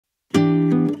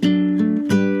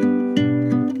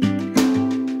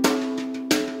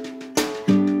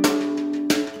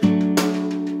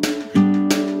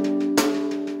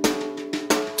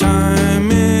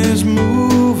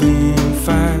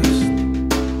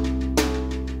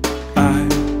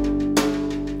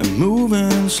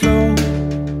slow.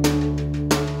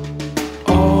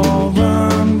 All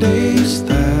the days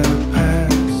that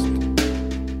passed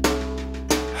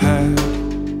had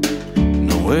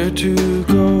nowhere to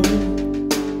go.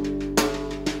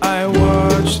 I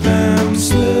watched them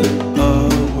slip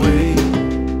away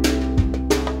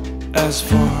as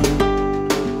far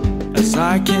as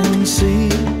I can see.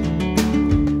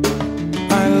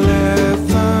 I let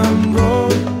them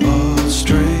roll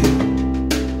astray.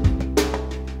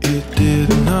 It did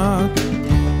not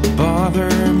bother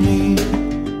me.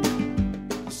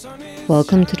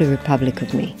 Welcome to the Republic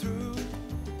of Me.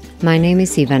 My name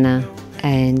is Ivana,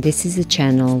 and this is a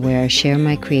channel where I share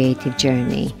my creative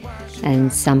journey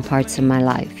and some parts of my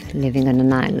life living on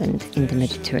an island in the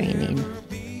Mediterranean.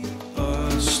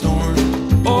 A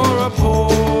storm or a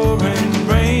pouring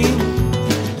rain,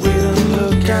 we'll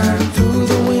look out through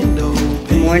the window.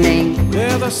 Good morning.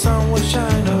 Where the sun will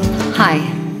shine up. Hi,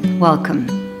 welcome.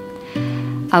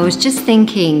 I was just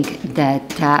thinking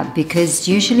that because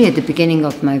usually at the beginning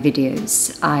of my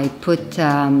videos I put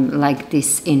like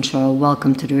this intro,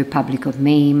 welcome to the Republic of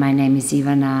Me, my name is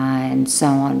Ivana, and so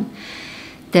on.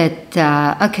 That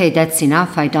okay, that's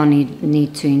enough, I don't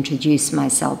need to introduce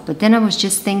myself. But then I was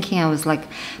just thinking, I was like,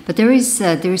 but there is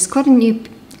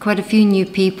quite a few new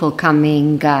people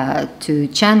coming to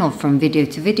channel from video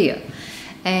to video,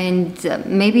 and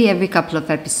maybe every couple of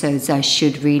episodes I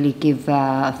should really give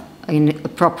a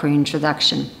proper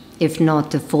introduction, if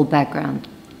not a full background.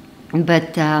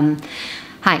 But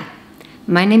hi,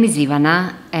 my name is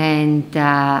Ivana, and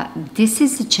this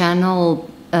is a channel.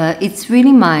 It's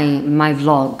really my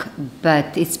vlog,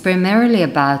 but it's primarily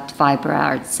about fiber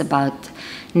arts, about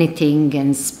knitting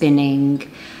and spinning.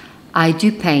 I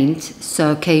do paint,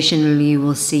 so occasionally you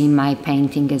will see my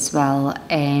painting as well,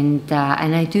 and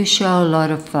I do show a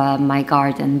lot of my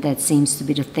garden. That seems to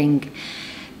be the thing,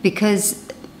 because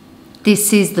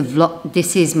this is the vlog.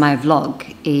 This is my vlog.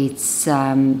 It's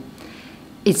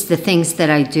the things that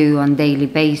I do on daily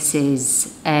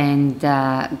basis, and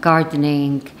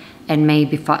gardening. And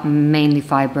mainly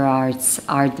fiber arts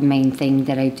are the main thing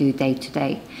that I do day to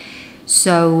day.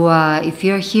 So if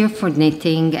you're here for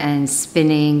knitting and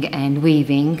spinning and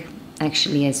weaving,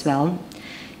 actually as well,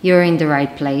 you're in the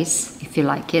right place if you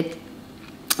like it.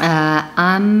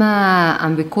 I'm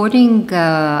recording.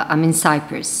 I'm in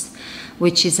Cyprus,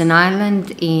 which is an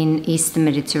island in Eastern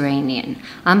Mediterranean.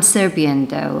 I'm Serbian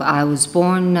though. I was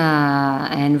born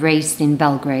and raised in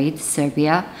Belgrade,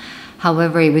 Serbia.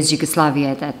 However, it was Yugoslavia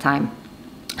at that time.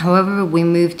 However, we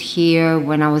moved here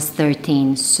when I was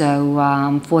 13, so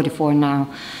I'm 44 now.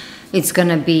 It's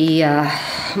gonna be, oh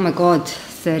my God,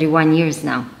 31 years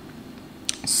now.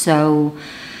 So,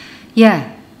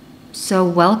 yeah, so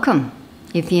welcome.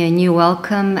 If you're new,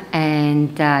 welcome,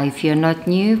 and if you're not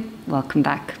new, welcome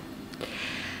back.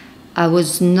 I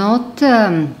was not,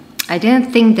 I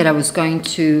didn't think that I was going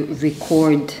to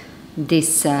record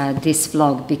this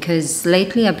vlog, because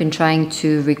lately I've been trying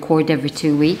to record every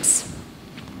 2 weeks,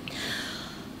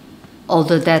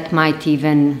 although that might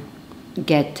even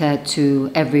get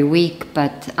to every week,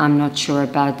 but I'm not sure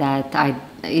about that.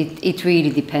 It really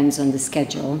depends on the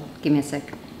schedule. Give me a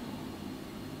sec.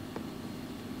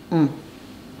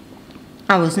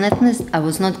 I was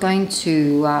not going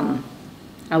to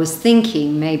I was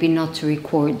thinking maybe not to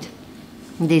record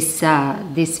this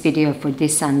video for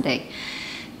this Sunday,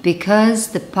 because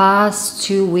the past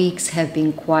 2 weeks have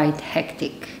been quite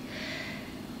hectic.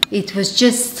 It was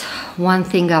just one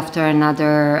thing after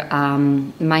another.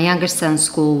 My younger son's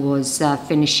school was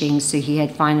finishing, so he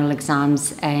had final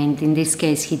exams, and in this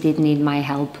case he did need my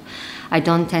help. I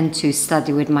don't tend to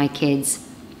study with my kids,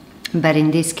 but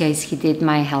in this case he did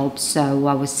my help, so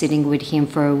I was sitting with him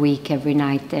for a week every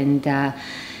night, and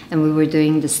we were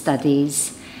doing the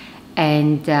studies.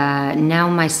 And now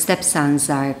my stepsons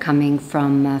are coming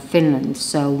from Finland.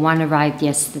 So one arrived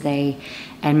yesterday,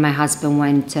 and my husband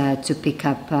went to pick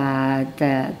up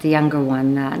the younger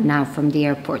one now from the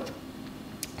airport.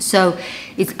 So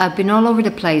I've been all over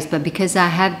the place, but because I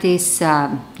have this,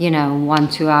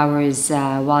 1-2 hours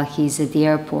while he's at the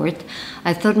airport,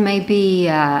 I thought maybe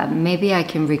I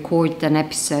can record an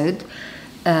episode.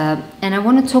 And I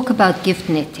want to talk about gift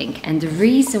knitting, and the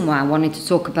reason why I wanted to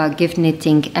talk about gift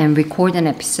knitting and record an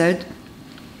episode,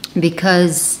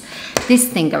 because this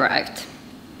thing arrived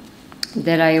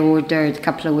that I ordered a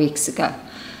couple of weeks ago.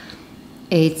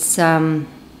 It's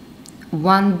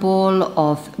one ball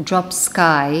of drop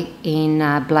sky in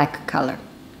black color,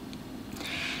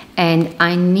 and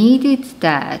I needed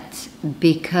that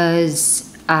because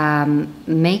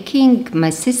my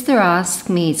sister asked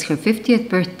me, it's her 50th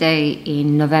birthday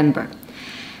in November,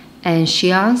 and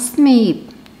she asked me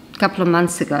couple of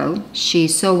months ago, she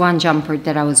saw one jumper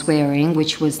that I was wearing,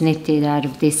 which was knitted out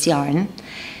of this yarn,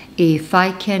 if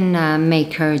I can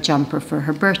make her a jumper for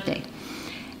her birthday.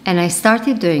 And I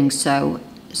started doing so.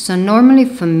 So normally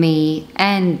for me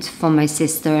and for my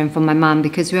sister and for my mom,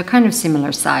 because we're kind of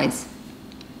similar size,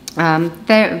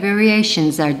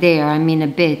 variations are there, I mean a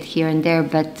bit here and there,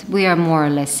 but we are more or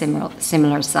less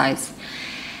similar size.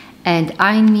 And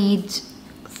I need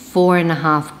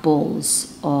 4.5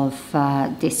 balls of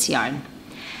this yarn.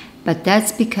 But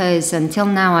that's because until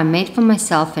now I made for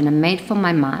myself and I made for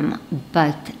my mom,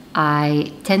 but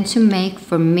I tend to make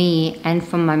for me and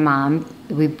for my mom.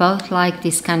 We both like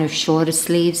these kind of shorter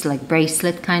sleeves, like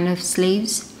bracelet kind of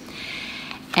sleeves.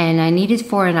 And I needed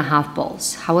 4.5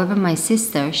 balls. However, my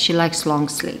sister, she likes long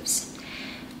sleeves.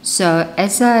 So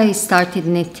as I started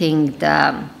knitting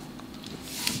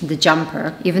the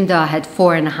jumper, even though I had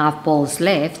 4.5 balls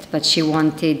left, but she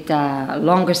wanted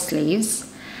longer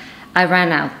sleeves, I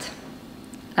ran out.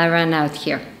 I ran out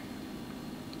here.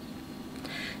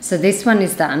 So this one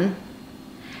is done,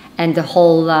 and the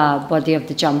whole body of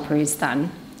the jumper is done.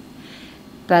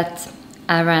 But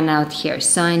I ran out here,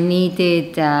 so I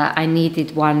needed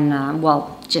one,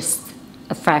 well, just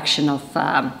a fraction of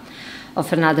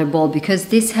another ball, because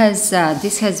this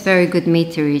has very good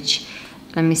meterage.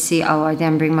 Let me see. Oh, I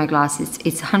didn't bring my glasses.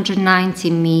 It's 190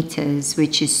 meters,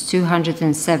 which is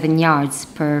 207 yards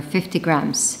per 50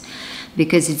 grams,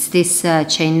 because it's this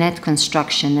chain net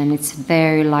construction, and it's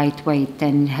very lightweight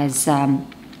and has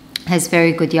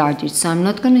very good yardage. So I'm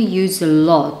not going to use a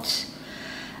lot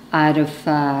out of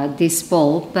this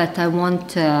ball, but I want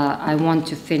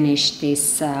to finish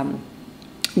this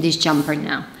this jumper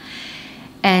now.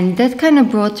 And that kind of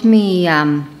brought me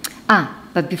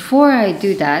but before I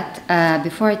do that,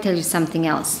 before I tell you something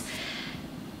else,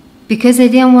 because I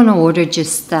didn't want to order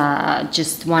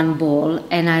just one ball,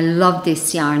 and I love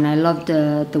this yarn, I love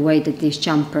the way that this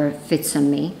jumper fits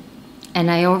on me, and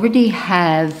I already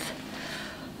have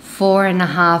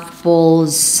 4.5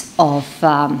 balls of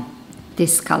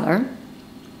this color,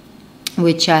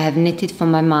 which I have knitted for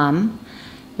my mom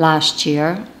last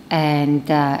year, and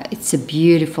it's a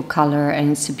beautiful color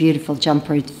and it's a beautiful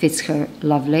jumper. It fits her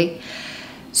lovely.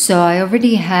 So I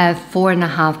already have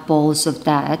 4.5 balls of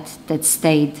that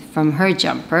stayed from her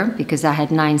jumper, because I had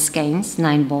 9 skeins,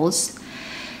 9 balls.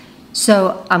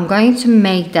 So I'm going to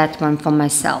make that one for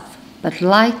myself. But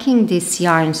liking this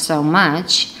yarn so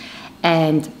much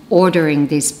and ordering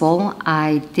this ball,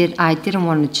 I didn't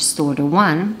want to just order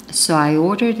one. So I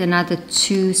ordered another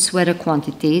 2 sweater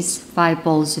quantities, 5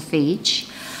 balls of each,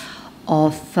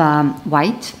 of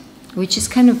white, which is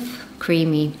kind of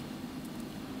creamy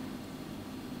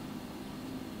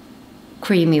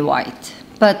white,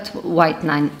 but white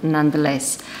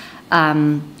nonetheless,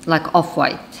 like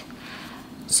off-white.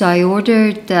 So I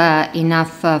ordered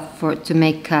enough to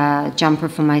make a jumper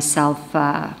for myself,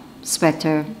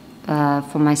 sweater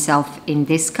for myself in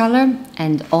this color,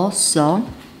 and also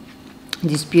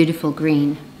this beautiful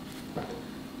green.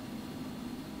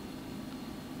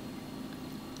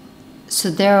 So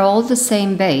they're all the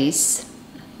same base.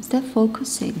 Is that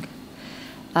focusing?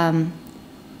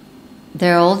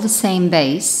 They're all the same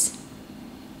base.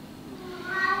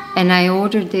 And I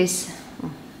ordered this.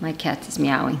 Oh, my cat is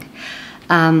meowing.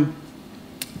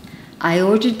 I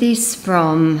ordered this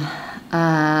from,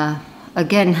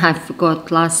 again, I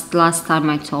forgot last time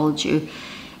I told you.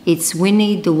 It's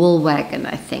Winnie the Wool Wagon,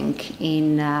 I think,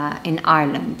 in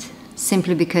Ireland.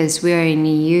 Simply because we're in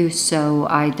EU, so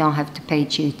I don't have to pay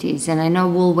duties. And I know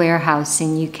Wool Warehouse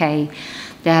in UK,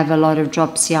 they have a lot of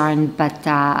drops yarn, but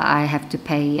I have to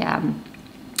pay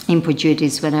import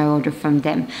duties when I order from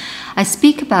them. I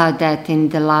speak about that in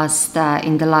the last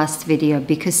video,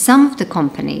 because some of the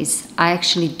companies I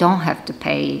actually don't have to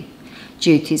pay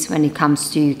duties when it comes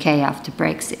to UK after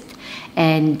Brexit.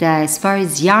 And as far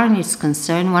as yarn is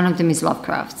concerned, one of them is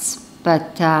Lovecrafts.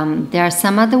 But there are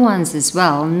some other ones as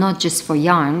well, not just for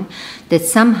yarn, that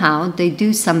somehow they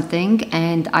do something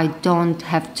and I don't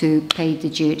have to pay the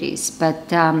duties. But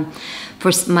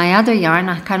for my other yarn,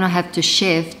 I kind of have to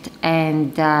shift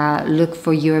and look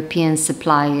for European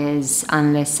suppliers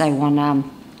unless I'm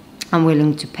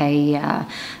willing to pay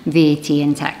VAT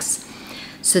and tax.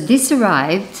 So this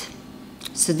arrived.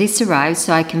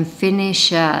 So I can finish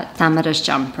Tamara's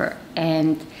jumper.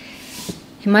 And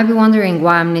you might be wondering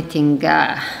why I'm knitting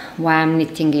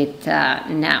it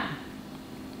now.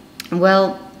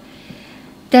 Well,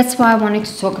 that's why I wanted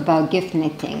to talk about gift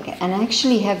knitting, and I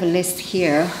actually have a list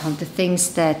here of the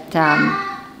things that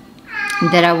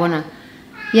I wanna.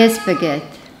 Yes,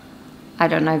 Baguette. I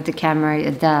don't know if the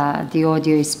camera, the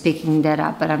audio is picking that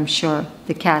up, but I'm sure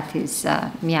the cat is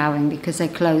meowing because I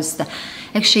closed the...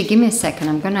 Actually, give me a second.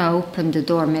 I'm going to open the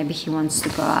door. Maybe he wants to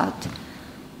go out.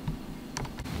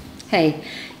 Hey,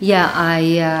 yeah,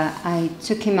 I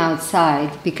took him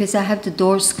outside because I have the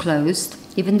doors closed,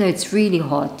 even though it's really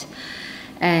hot.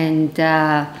 And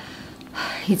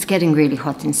it's getting really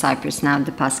hot in Cyprus now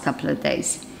the past couple of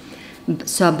days.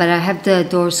 So, but I have the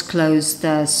doors closed,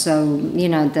 so you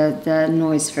know the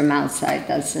noise from outside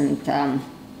doesn't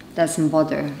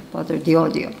bother the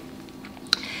audio.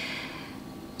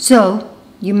 So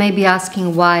you may be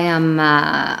asking why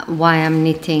I'm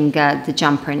knitting the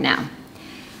jumper now.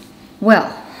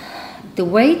 Well, the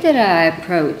way that I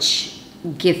approach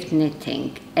gift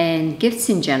knitting and gifts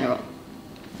in general,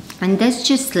 and that's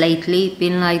just lately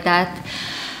been like that.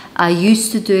 I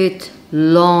used to do it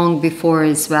long before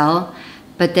as well,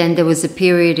 but then there was a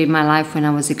period in my life when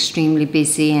I was extremely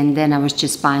busy, and then I was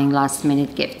just buying last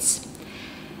minute gifts.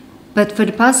 But for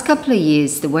the past couple of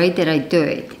years, the way that I do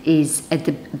it is at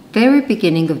the very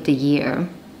beginning of the year,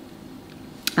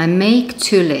 I make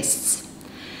 2 lists.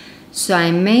 So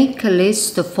I make a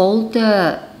list of all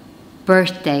the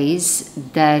birthdays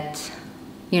that,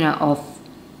 you know, of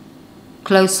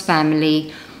close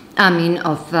family,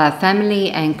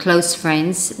 family and close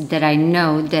friends that I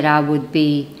know that I would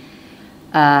be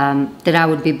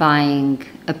buying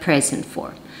a present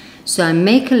for. So I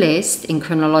make a list in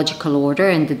chronological order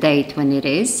and the date when it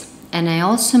is, and I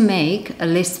also make a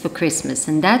list for Christmas,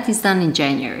 and that is done in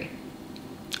January.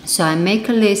 So I make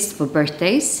a list for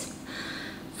birthdays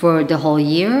for the whole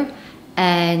year,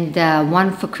 and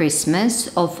one for Christmas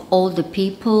of all the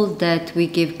people that we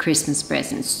give Christmas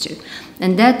presents to.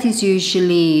 And that is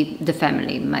usually the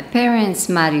family. My parents,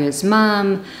 Mario's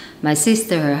mom, my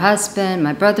sister, her husband,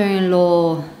 my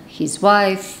brother-in-law, his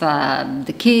wife,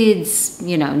 the kids,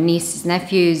 you know, nieces,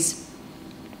 nephews.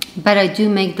 But I do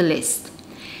make the list.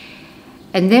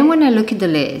 And then when I look at the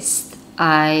list,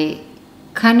 I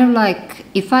kind of like,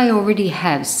 if I already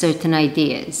have certain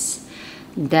ideas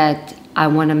that I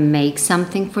want to make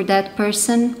something for that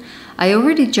person, I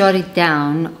already jot it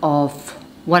down of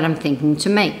what I'm thinking to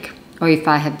make, or if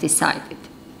I have decided.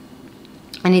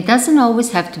 And it doesn't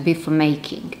always have to be for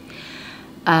making.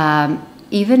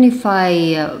 Even if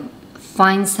I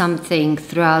find something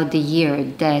throughout the year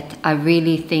that I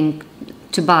really think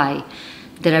to buy,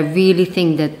 that I really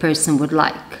think that person would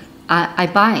like, I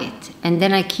buy it and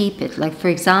then I keep it. Like for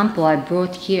example, I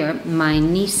brought here my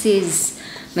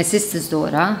sister's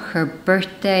daughter. Her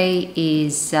birthday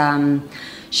is,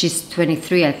 she's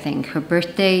 23 I think. Her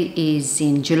birthday is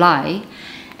in July,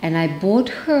 and I bought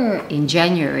her in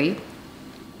January.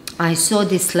 I saw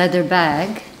this leather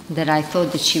bag that I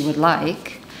thought that she would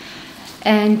like,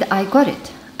 and I got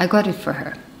it. I got it for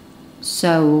her.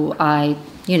 So I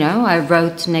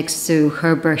wrote next to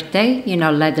her birthday,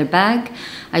 leather bag.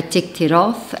 I ticked it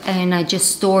off and I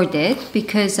just stored it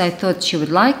because I thought she would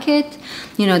like it.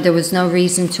 There was no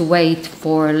reason to wait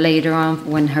for later on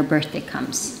when her birthday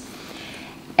comes.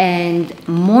 And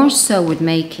more so with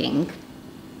making,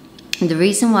 the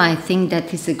reason why I think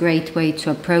that is a great way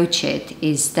to approach it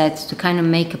is that to kind of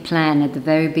make a plan at the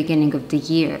very beginning of the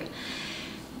year,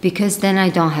 because then I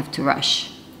don't have to rush.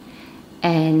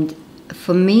 And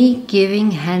for me,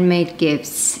 giving handmade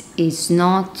gifts is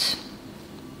not...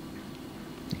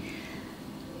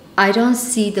 I don't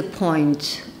see the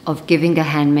point of giving a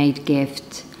handmade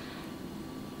gift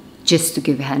just to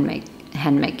give a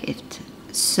handmade gift.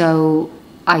 So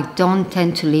I don't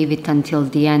tend to leave it until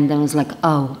the end. I was like,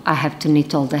 oh, I have to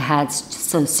knit all the hats,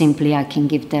 so simply I can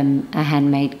give them a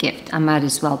handmade gift. I might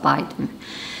as well buy them.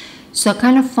 So I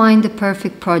kind of find the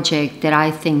perfect project that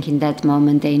I think in that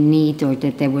moment they need or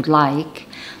that they would like.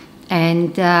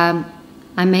 And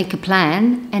I make a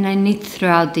plan and I knit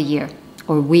throughout the year,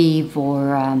 or weave,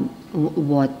 or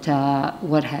what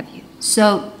have you.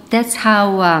 So that's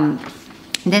how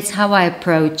I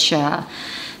approach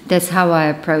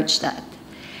that.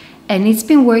 And it's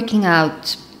been working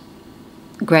out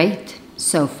great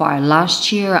so far.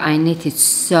 Last year I knitted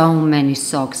so many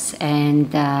socks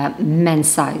and men's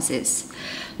sizes,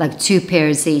 like 2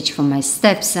 pairs each for my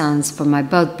stepsons, for my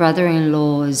both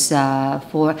brother-in-laws,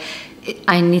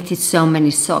 I knitted so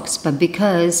many socks. But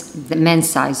because the men's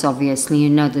size, obviously,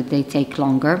 that they take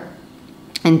longer,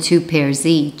 and 2 pairs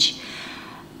each,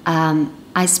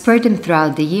 I spread them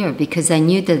throughout the year because I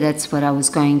knew that that's what I was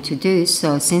going to do.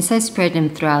 So since I spread them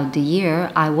throughout the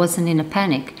year, I wasn't in a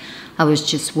panic. I was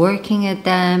just working at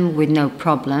them with no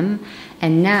problem.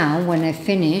 And now when I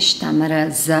finished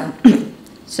Tamara's,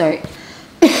 sorry.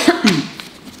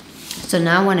 So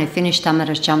now when I finished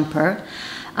Tamara's jumper,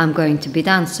 I'm going to be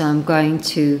done. So I'm going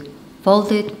to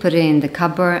fold it, put it in the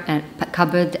cupboard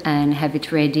and have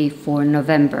it ready for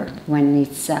November when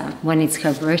it's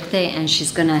her birthday, and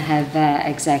she's gonna have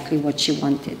exactly what she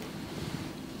wanted.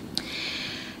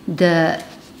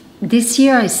 This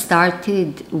year I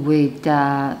started with,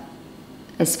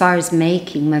 as far as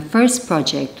making, my first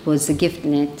project was a gift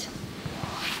knit.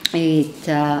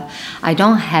 I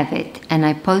don't have it, and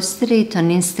I posted it on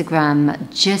Instagram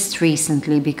just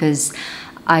recently because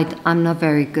I'm not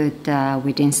very good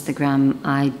with Instagram.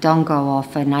 I don't go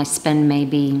often. I spend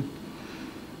maybe,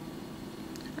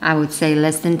 I would say,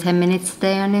 less than 10 minutes a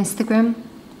day on Instagram.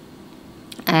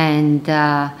 And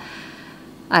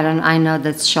I know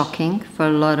that's shocking for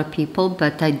a lot of people,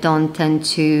 but I don't tend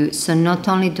to. So not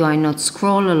only do I not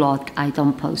scroll a lot, I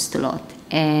don't post a lot.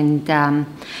 And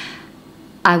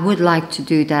I would like to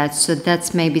do that, so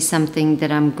that's maybe something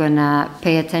that I'm gonna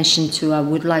pay attention to. I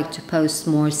would like to post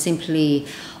more, simply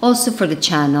also for the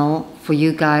channel, for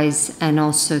you guys, and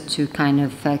also to kind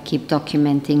of keep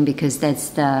documenting, because that's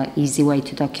the easy way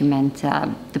to document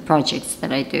the projects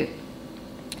that I do.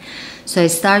 So I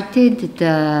started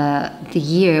the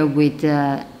year with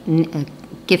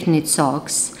gift knit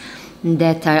socks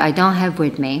that I don't have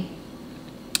with me.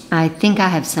 I think I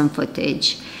have some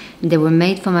footage. They were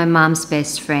made for my mom's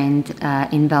best friend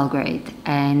in Belgrade,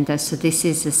 and so this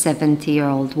is a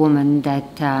 70-year-old woman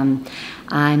that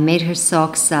I made her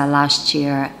socks last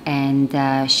year, and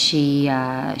she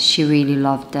really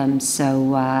loved them.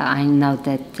 So I know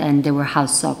that, and they were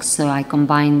house socks. So I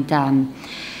combined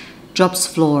Drops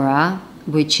Flora,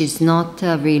 which is not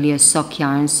really a sock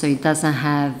yarn, so it doesn't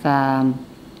have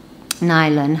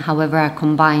nylon. However, I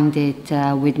combined it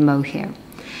with Mohair,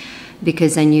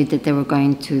 because I knew that they were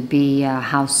going to be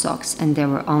house socks, and they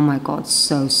were, oh my god,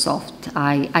 so soft.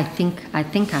 I think I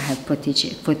have footage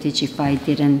if I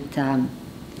didn't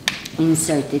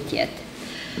insert it yet.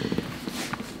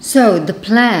 So the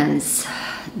plans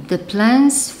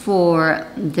for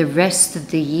the rest of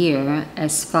the year,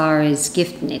 as far as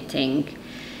gift knitting,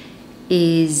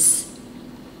 is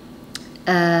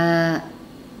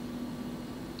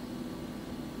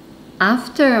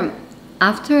after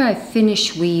I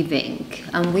finish weaving,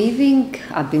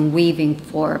 I've been weaving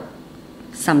for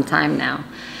some time now,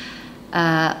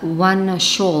 one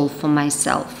shawl for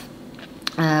myself,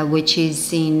 which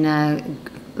is in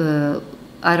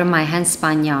out of my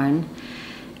handspun yarn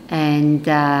and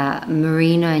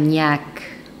merino and yak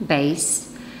base.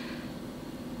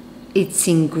 It's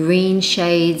in green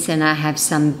shades, and I have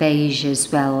some beige as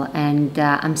well, and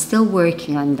I'm still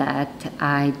working on that.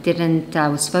 I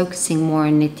was focusing more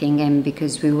on knitting, and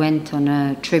because we went on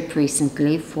a trip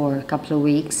recently for a couple of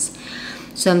weeks,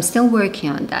 so I'm still working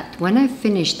on that. When I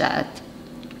finish that,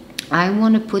 I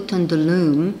want to put on the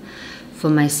loom for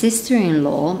my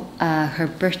sister-in-law. Her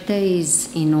birthday is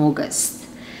in August,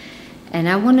 and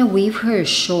I want to weave her a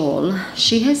shawl.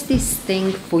 She has this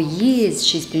thing for years.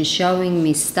 She's been showing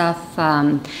me stuff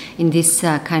in this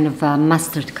kind of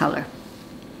mustard color.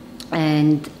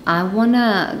 And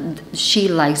she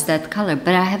likes that color,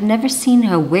 but I have never seen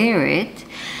her wear it.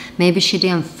 Maybe she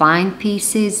didn't find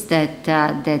pieces that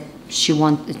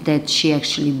she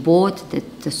actually bought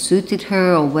that suited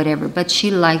her or whatever, but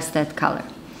she likes that color.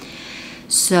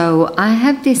 So I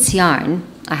have this yarn.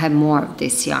 I have more of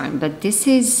this yarn, but this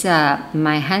is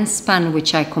my handspun,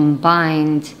 which I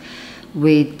combined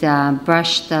with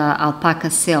brushed alpaca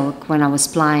silk when I was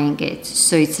plying it.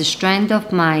 So it's a strand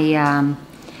of my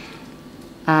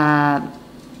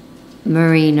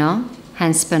merino,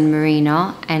 handspun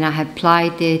merino, and I have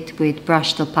plied it with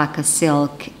brushed alpaca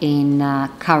silk in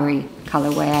curry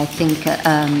colorway. I think,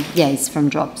 yeah, it's from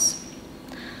Drops.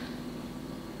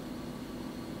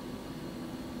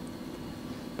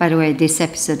 By the way, this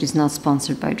episode is not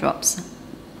sponsored by Drops.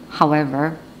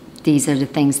 However, these are the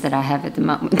things that I have at the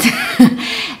moment.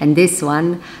 And this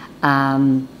one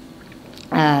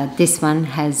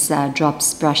has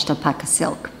Drops brushed alpaca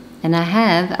silk. And I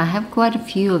have quite a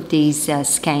few of these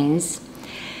skeins.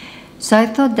 So I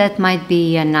thought that might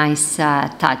be a nice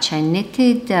touch. I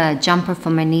knitted a jumper for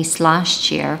my niece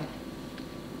last year,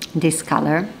 this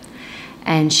color,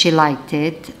 and she liked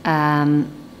it.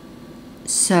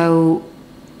 So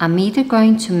I'm either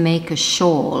going to make a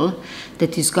shawl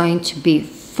that is going to be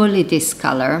fully this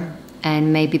color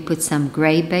and maybe put some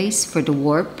gray base for the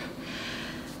warp.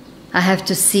 I have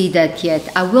to see that yet.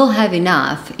 I will have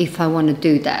enough if I want to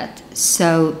do that.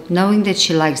 So knowing that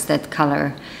she likes that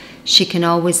color, she can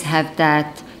always have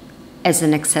that as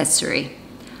an accessory.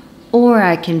 Or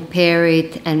I can pair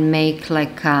it and make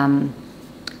like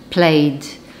plaid,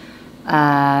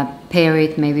 pair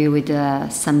it maybe with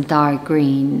some dark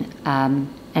green,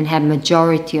 and have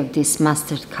majority of this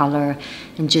mustard color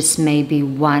and just maybe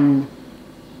one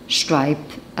stripe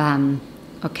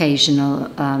occasional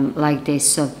like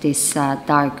this of this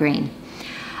dark green.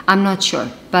 I'm not sure,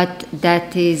 but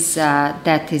that is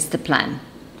the plan.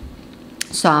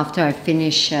 So after I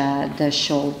finish the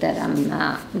shawl that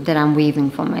I'm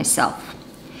weaving for myself,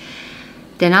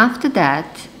 then after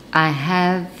that I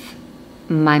have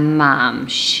my mom.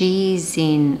 She's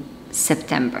in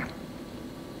September.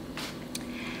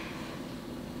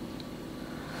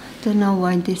 Don't know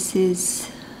why this is.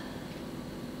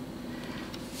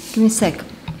 Give me a sec.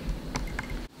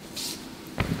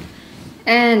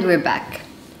 And we're back.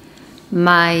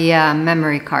 My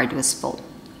memory card was full.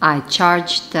 I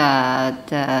charged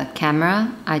the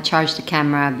camera. I charged the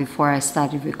camera before I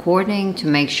started recording to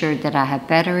make sure that I have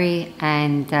battery,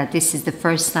 and this is the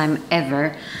first time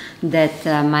ever that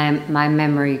my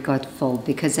memory got full,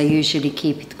 because I usually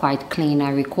keep it quite clean.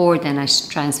 I record and I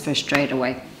transfer straight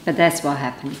away, but that's what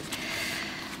happened.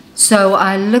 So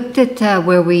I looked at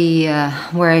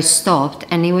where I stopped,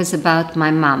 and it was about my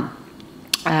mom.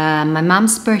 My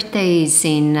mom's birthday is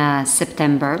in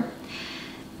September.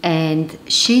 And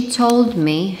she told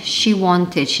me she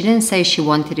didn't say she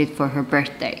wanted it for her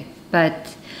birthday,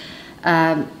 but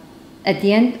at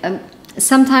the end,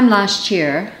 sometime last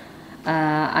year,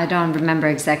 I don't remember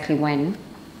exactly when,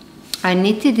 I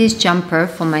knitted this jumper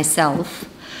for myself.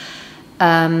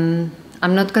 I'm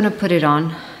not going to put it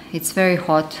on. It's very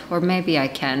hot, or maybe I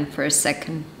can for a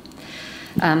second.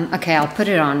 Okay, I'll put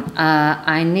it on.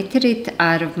 I knitted it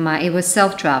out of it was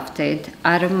self-drafted,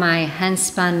 out of my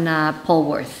handspun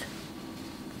Pullover.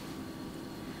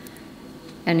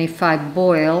 And if I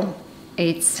boil,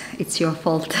 it's your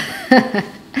fault.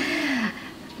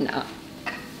 No.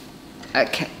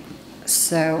 Okay,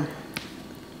 so.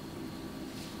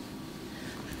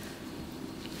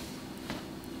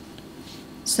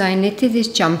 So I knitted this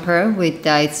jumper with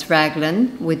it's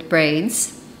Raglan with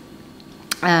braids.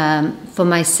 For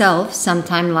myself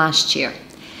sometime last year,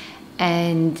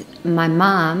 and my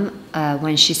mom,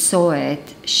 when she saw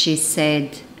it, she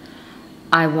said,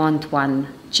 I want one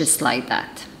just like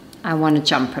that. I want a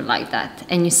jumper like that.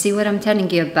 And you see what I'm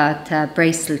telling you about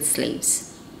bracelet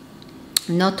sleeves.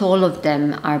 Not all of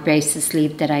them are bracelet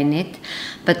sleeve that I knit,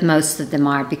 but most of them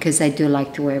are, because I do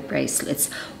like to wear bracelets,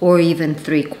 or even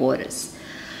 3/4.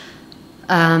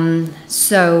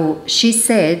 So she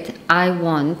said, I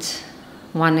want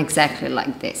one exactly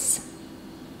like this.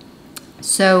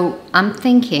 So I'm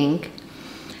thinking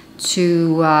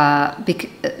to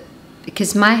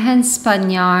because my handspun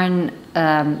yarn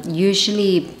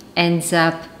usually ends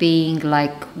up being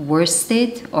like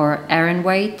worsted or Aran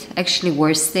weight, actually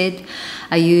worsted.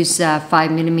 I use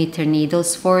 5mm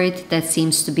needles for it. That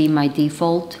seems to be my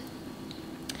default.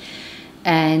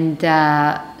 And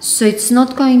so it's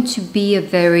not going to be a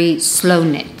very slow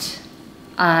knit.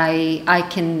 I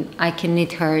can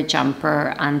knit her a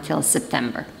jumper until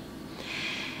September.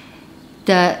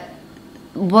 So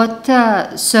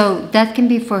that can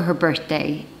be for her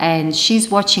birthday, and she's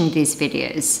watching these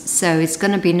videos, so it's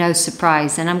going to be no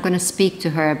surprise, and I'm going to speak to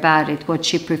her about it, what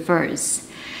she prefers.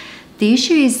 The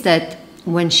issue is that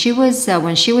when she was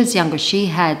younger, she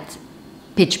had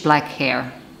pitch black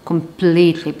hair,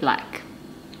 completely black.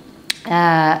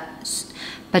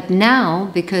 But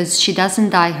now, because she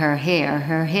doesn't dye her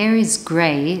hair is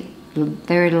gray,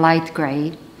 very light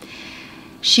gray.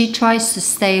 She tries to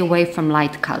stay away from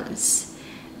light colors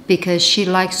because she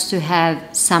likes to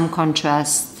have some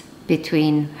contrast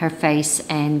between her face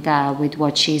and with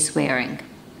what she's wearing.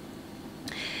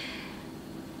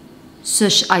 So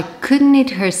I could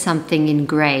knit her something in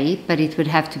gray, but it would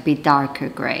have to be darker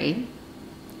gray.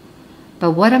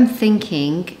 But what I'm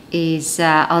thinking is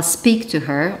I'll speak to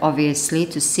her, obviously,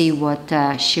 to see what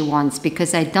she wants,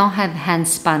 because I don't have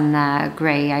handspun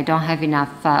gray. I don't have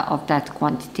enough of that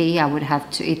quantity. It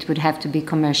would have to be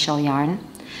commercial yarn.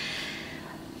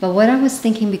 But what I was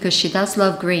thinking, because she does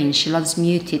love green, she loves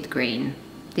muted green,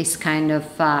 this kind of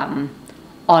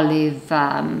olive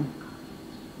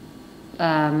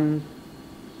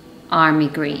army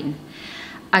green.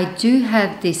 I do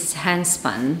have this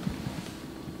handspun.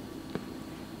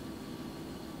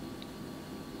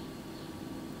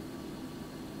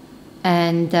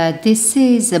 And this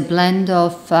is a blend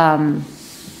of, I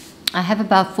have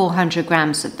about 400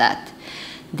 grams of that.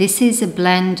 This is a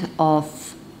blend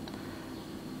of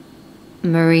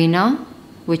merino,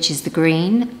 which is the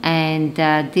green, and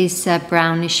these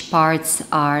brownish parts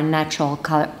are natural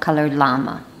colored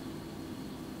llama.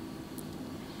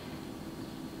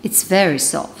 It's very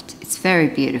soft, it's very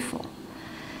beautiful.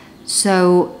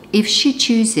 So if she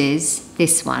chooses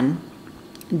this one,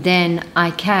 then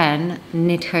I can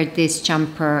knit her this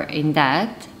jumper in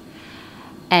that.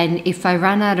 And if I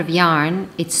run out of yarn,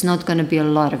 it's not going to be a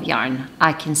lot of yarn.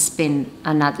 I can spin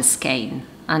another skein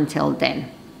until then.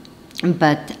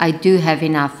 But I do have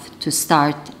enough to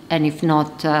start, and if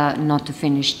not, not to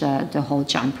finish the whole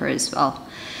jumper as well.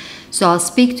 So I'll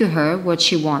speak to her what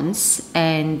she wants,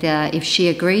 and if she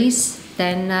agrees,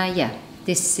 then yeah,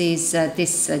 this is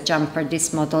this jumper,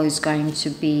 this model is going to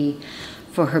be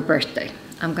for her birthday.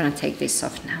 I'm gonna take this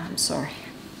off now, I'm sorry.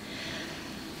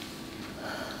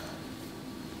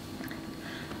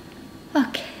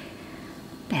 Okay,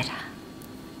 better.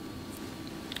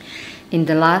 In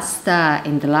the last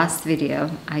video,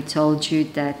 I told you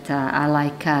that I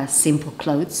like simple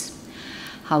clothes.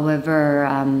 However,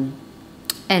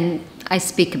 and I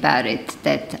speak about it,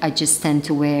 that I just tend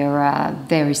to wear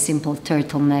very simple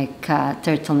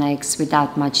turtlenecks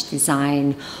without much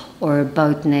design, or a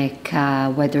boat neck,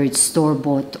 whether it's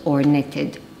store-bought or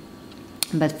knitted.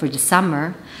 But for the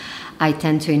summer, I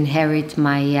tend to inherit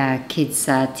my kids'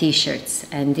 t-shirts,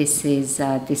 and this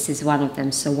is one of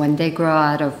them. So when they grow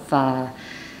out of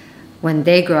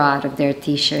their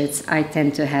t-shirts, I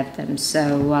tend to have them.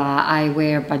 So I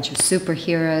wear a bunch of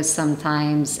superheroes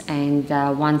sometimes, and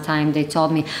one time they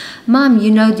told me, "Mom, you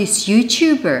know this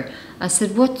YouTuber?" I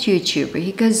said, "What YouTuber?"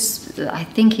 He goes, "I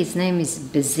think his name is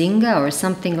Bazinga or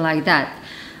something like that."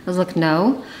 I was like,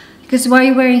 "No." Because why are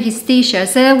you wearing his t-shirt? I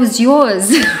said, "That was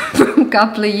yours from a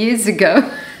couple of years ago."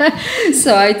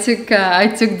 So I took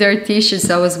their t-shirts.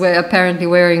 I was apparently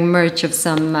wearing merch of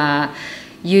some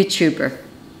YouTuber.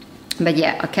 But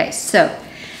yeah, okay, so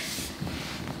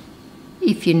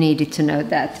if you needed to know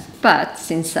that. But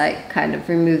since I kind of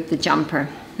removed the jumper,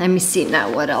 let me see now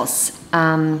what else.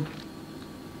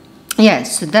 Yeah,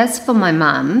 so that's for my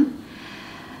mom.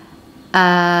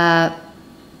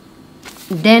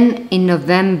 Then in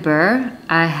November,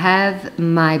 I have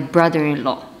my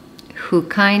brother-in-law, who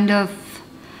kind of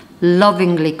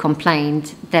lovingly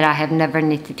complained that I have never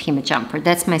knitted him a jumper.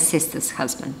 That's my sister's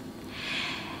husband.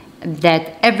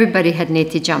 That everybody had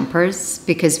knitted jumpers,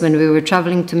 because when we were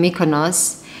traveling to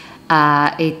Mykonos,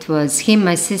 it was him,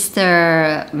 my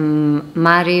sister,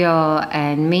 Mario,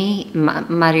 and me.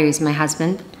 Mario is my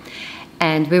husband.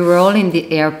 And we were all in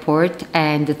the airport,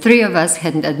 and the three of us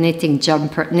had a knitted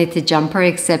jumper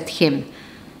except him.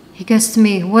 He goes to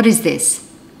me, "What is this?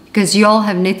 Because you all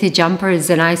have knitted jumpers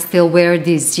and I still wear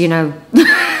these, you know,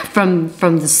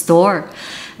 from the store."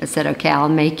 I said, "Okay, I'll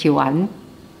make you one."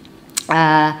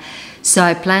 So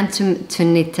I plan to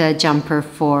knit a jumper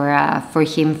for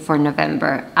him for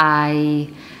November.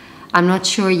 I'm not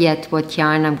sure yet what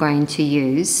yarn I'm going to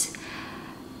use.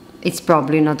 It's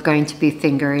probably not going to be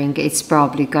fingering. It's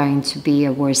probably going to be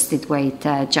a worsted weight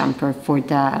jumper for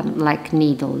the like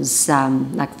needles,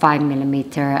 like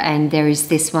 5mm. And there is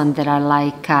this one that I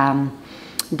like,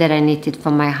 that I knitted for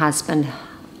my husband.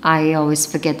 I always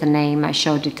forget the name. I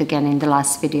showed it again in the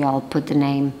last video. I'll put the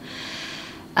name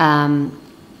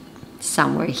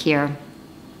somewhere here.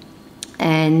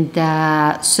 And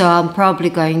so I'm probably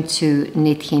going to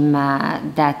knit him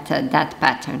that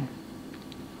pattern.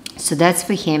 So that's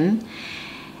for him.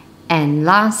 And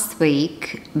last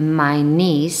week, my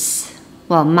niece,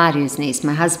 well, Mario's niece,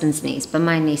 my husband's niece, but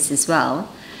my niece as well,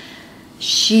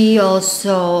 she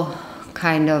also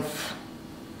kind of,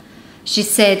 she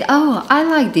said, "Oh, I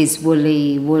like these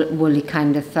woolly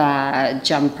kind of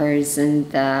jumpers."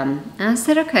 And I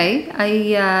said, "Okay,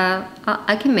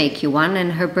 I can make you one."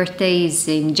 And her birthday is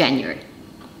in January.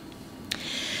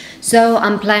 So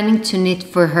I'm planning to knit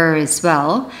for her as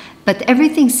well. But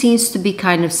everything seems to be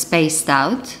kind of spaced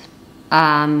out,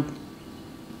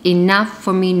 enough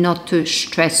for me not to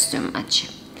stress too much.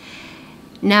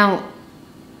 Now,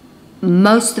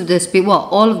 most of those people, well,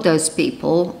 all of those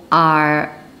people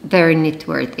are very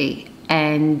knit-worthy,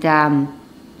 and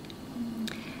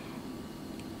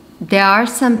there are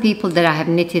some people that I have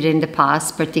knitted in the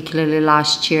past, particularly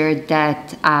last year,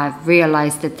 that I've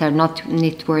realized that they're not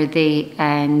knit-worthy,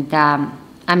 and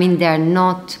I mean, they're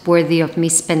not worthy of me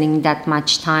spending that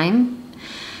much time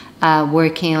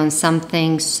working on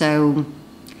something, so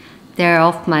they're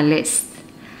off my list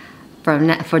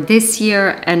for this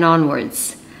year and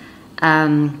onwards.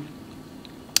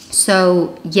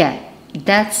 So yeah,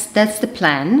 that's the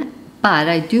plan. But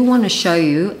I do want to show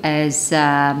you as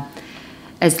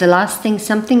the last thing,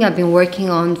 something I've been working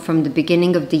on from the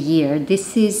beginning of the year.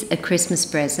 This is a Christmas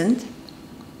present.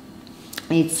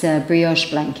 It's a brioche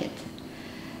blanket.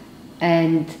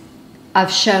 And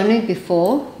I've shown it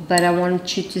before, but I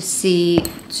want you to see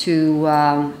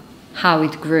how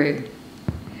it grew.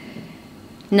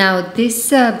 Now this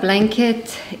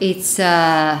blanket, it's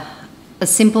a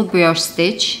simple brioche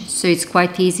stitch, so it's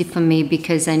quite easy for me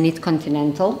because I knit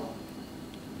continental.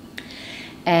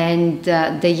 And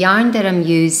the yarn that I'm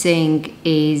using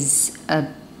is,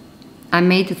 I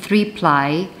made a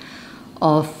 3-ply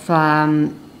of,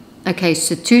 okay,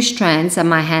 so 2 strands are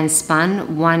my hand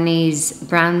spun. One is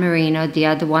brown merino, the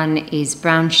other one is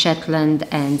brown Shetland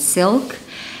and silk.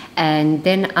 And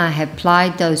then I have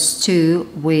plied those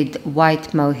 2 with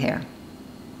white mohair.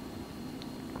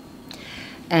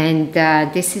 And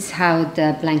this is how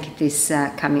the blanket is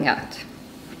coming out.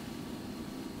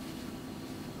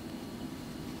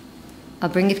 I'll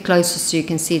bring it closer so you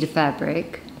can see the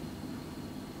fabric.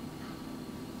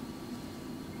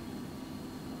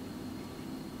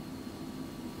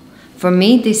 For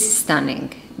me, this is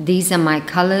stunning. These are my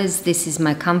colors, this is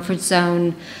my comfort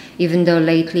zone, even though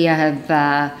lately I have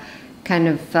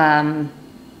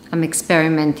I'm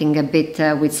experimenting a bit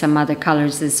with some other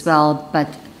colors as well, but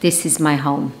this is my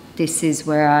home. This is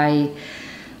where I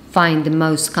find the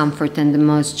most comfort and the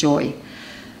most joy.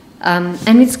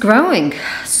 And it's growing.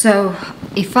 So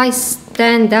if I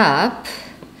stand up,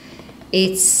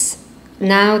 it's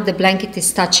now the blanket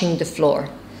is touching the floor.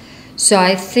 So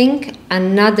I think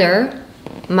another,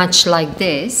 much like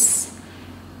this,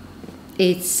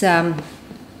 it's,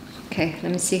 okay,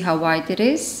 let me see how wide it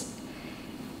is.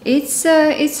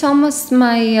 It's almost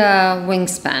my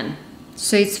wingspan.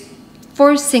 So it's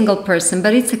for a single person,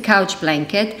 but it's a couch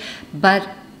blanket, but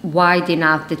wide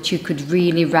enough that you could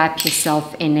really wrap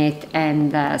yourself in it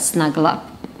and snuggle up.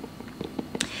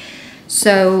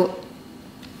 So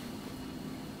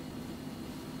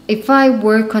if I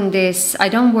work on this, I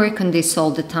don't work on this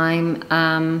all the time.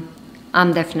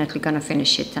 I'm definitely going to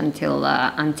finish it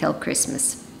until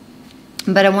Christmas.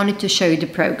 But I wanted to show you the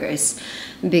progress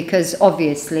because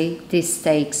obviously this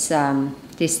takes a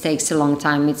long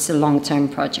time. It's a long-term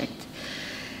project.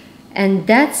 And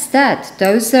that's that.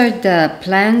 Those are the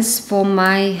plans for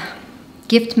my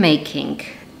gift making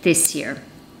this year.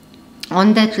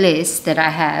 On that list that I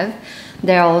have,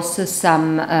 there are also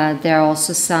some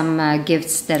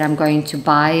gifts that I'm going to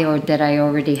buy or that I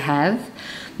already have,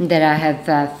 that I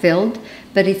have filled.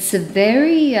 But it's a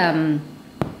very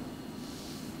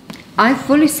I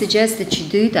fully suggest that you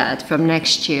do that from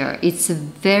next year. It's a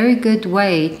very good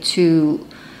way to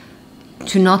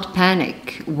not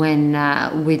panic when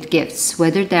with gifts,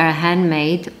 whether they're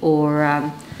handmade or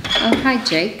oh, hi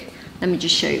Jake, let me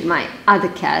just show you my other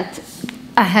cat.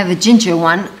 I have a ginger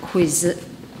one who is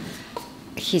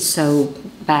he's so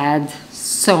bad,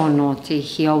 so naughty.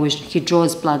 He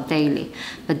draws blood daily,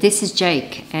 but this is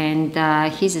Jake, and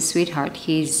he's a sweetheart.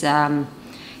 He's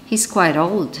quite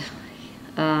old.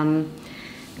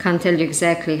 Can't tell you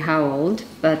exactly how old,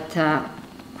 but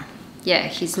yeah,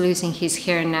 he's losing his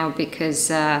hair now because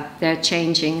they're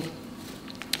changing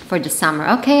for the summer.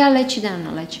 Okay, I'll let you down,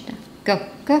 I'll let you down. Go,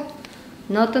 go.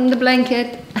 Not on the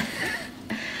blanket.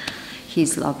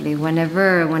 He's lovely.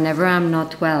 Whenever I'm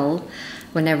not well,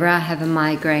 whenever I have a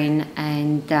migraine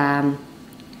and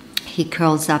he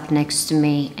curls up next to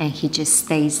me and he just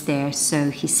stays there. So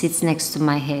he sits next to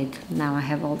my head. Now I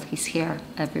have all his hair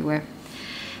everywhere.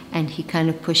 And he kind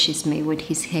of pushes me with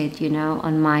his head, you know,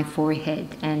 on my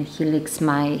forehead, and he licks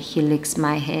my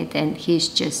head, and he's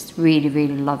just really,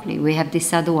 really lovely. We have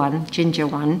this other one, ginger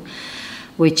one,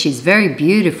 which is very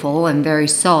beautiful and very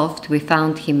soft. We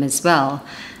found him as well,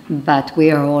 but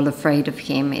we are all afraid of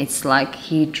him. It's like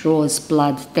he draws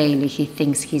blood daily. He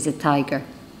thinks he's a tiger.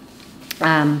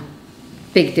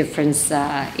 Big difference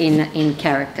in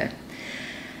character.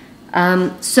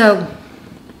 So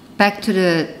back to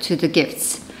the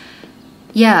gifts.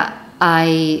 Yeah,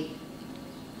 I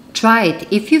tried.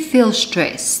 If you feel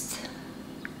stressed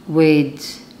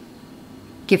with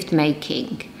gift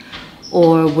making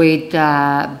or with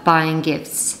buying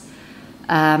gifts,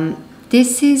 I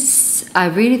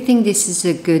really think this is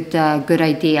a good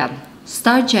idea.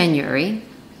 Start January,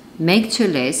 make 2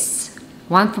 lists,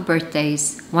 one for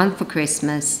birthdays, one for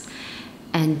Christmas,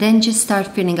 and then just start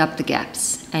filling up the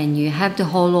gaps. And you have the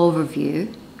whole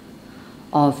overview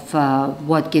of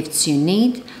what gifts you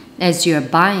need as you're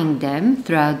buying them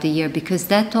throughout the year, because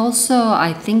that also,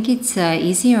 I think it's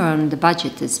easier on the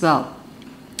budget as well,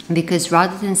 because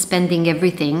rather than spending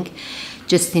everything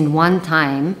just in one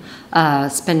time,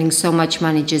 spending so much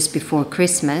money just before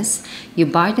Christmas, you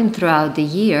buy them throughout the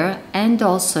year, and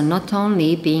also not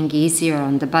only being easier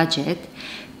on the budget,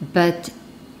 but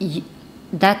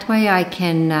that way I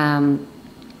can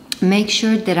make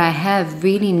sure that I have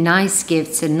really nice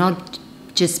gifts and not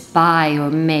just buy or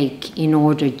make in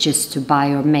order just to buy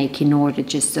or make in order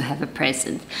just to have a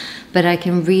present. But I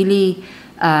can really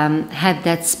have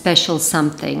that special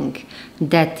something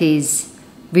that is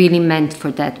really meant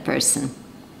for that person.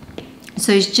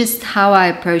 So it's just how I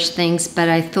approach things, but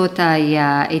I thought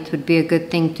it would be a good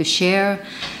thing to share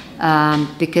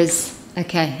because,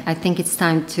 okay, I think it's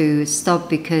time to stop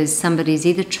because somebody's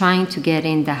either trying to get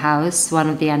in the house, one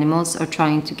of the animals, or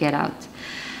trying to get out.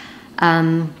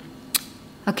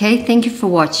 Okay, thank you for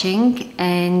watching,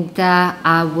 and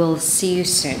I will see you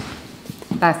soon.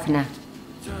 Bye for now.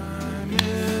 Time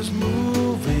is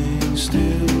moving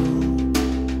still,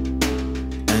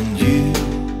 and you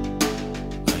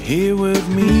are here with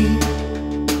me.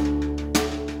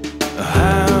 A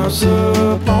house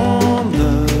upon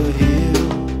the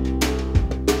hill,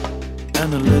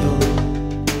 and a little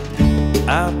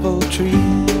apple tree.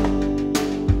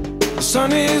 The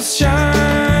sun is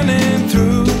shining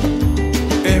through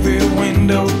every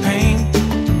window pane.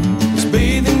 It's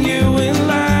bathing you in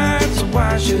light, so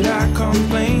why should I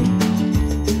complain?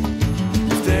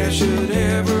 If there should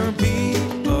ever